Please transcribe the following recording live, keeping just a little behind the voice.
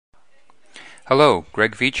Hello,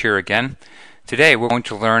 Greg Veach here again. Today we're going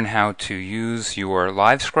to learn how to use your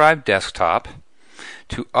Livescribe desktop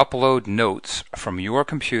to upload notes from your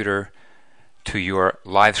computer to your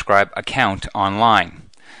Livescribe account online.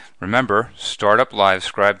 Remember, start up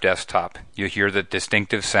Livescribe desktop. You hear the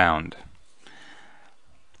distinctive sound.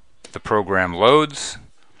 The program loads.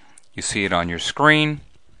 You see it on your screen.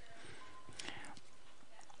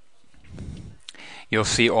 You'll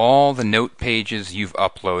see all the note pages you've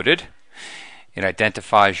uploaded. It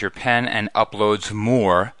identifies your pen and uploads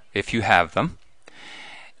more if you have them.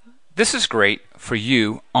 This is great for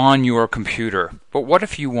you on your computer, but what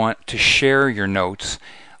if you want to share your notes,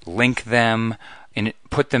 link them, and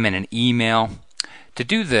put them in an email? To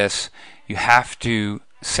do this, you have to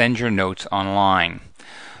send your notes online.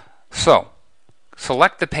 So,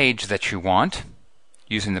 select the page that you want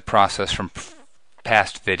using the process from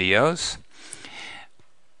past videos.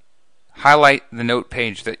 Highlight the note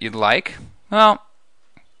page that you'd like. Well,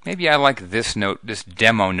 maybe I like this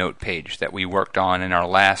demo note page that we worked on in our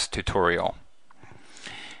last tutorial.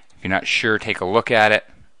 If you're not sure, take a look at it.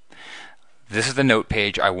 This is the note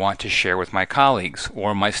page I want to share with my colleagues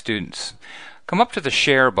or my students. Come up to the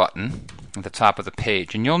Share button at the top of the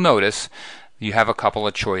page, and you'll notice you have a couple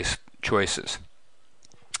of choices.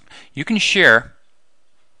 You can share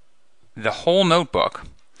the whole notebook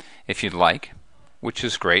if you'd like, which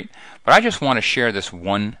is great, but I just want to share this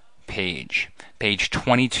one page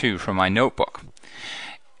 22 from my notebook.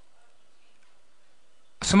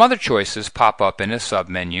 Some other choices pop up in a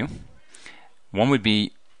submenu. One would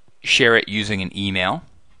be share it using an email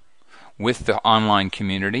with the online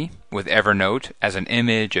community, with Evernote as an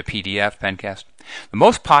image, a PDF, Pencast. The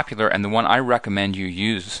most popular and the one I recommend you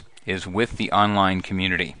use is with the online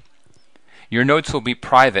community. Your notes will be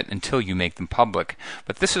private until you make them public,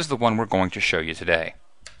 but this is the one we're going to show you today.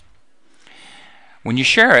 When you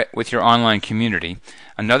share it with your online community,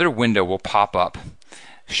 another window will pop up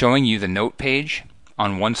showing you the note page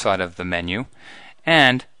on one side of the menu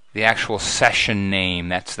and the actual session name.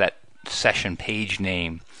 That's that session page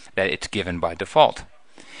name that it's given by default.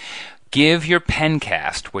 Give your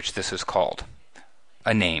Pencast, which this is called,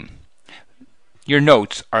 a name. Your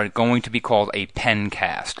notes are going to be called a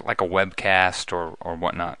Pencast, like a webcast or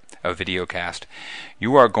whatnot, a video cast.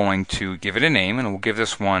 You are going to give it a name, and we'll give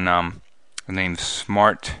this one the name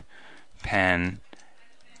Smart Pen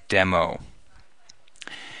Demo.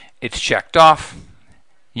 It's checked off.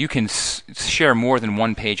 You can share more than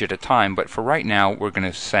one page at a time, but for right now we're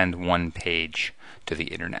going to send one page to the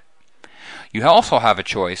internet. You also have a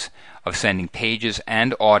choice of sending pages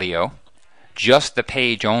and audio, just the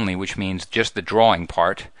page only, which means just the drawing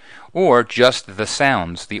part, or just the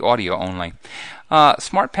sounds, the audio only.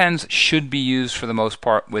 Smart pens should be used for the most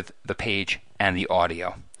part with the page and the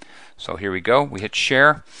audio. So here we go. We hit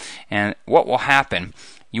share, and what will happen,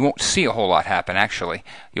 you won't see a whole lot happen actually.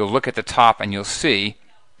 You'll look at the top and you'll see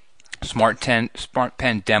Smart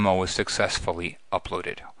Pen Demo was successfully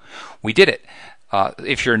uploaded. We did it.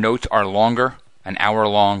 If your notes are longer, an hour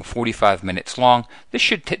long, 45 minutes long,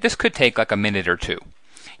 this could take like a minute or two.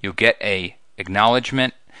 You'll get a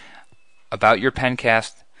acknowledgement about your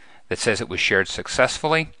Pencast that says it was shared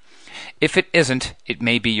successfully. If it isn't, it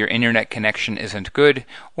may be your internet connection isn't good,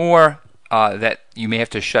 or that you may have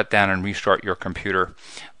to shut down and restart your computer.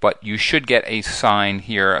 But you should get a sign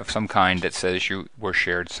here of some kind that says you were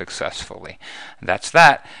shared successfully. That's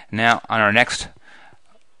that. Now, on our next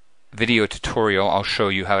video tutorial, I'll show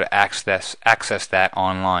you how to access that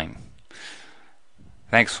online.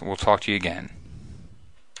 Thanks. We'll talk to you again.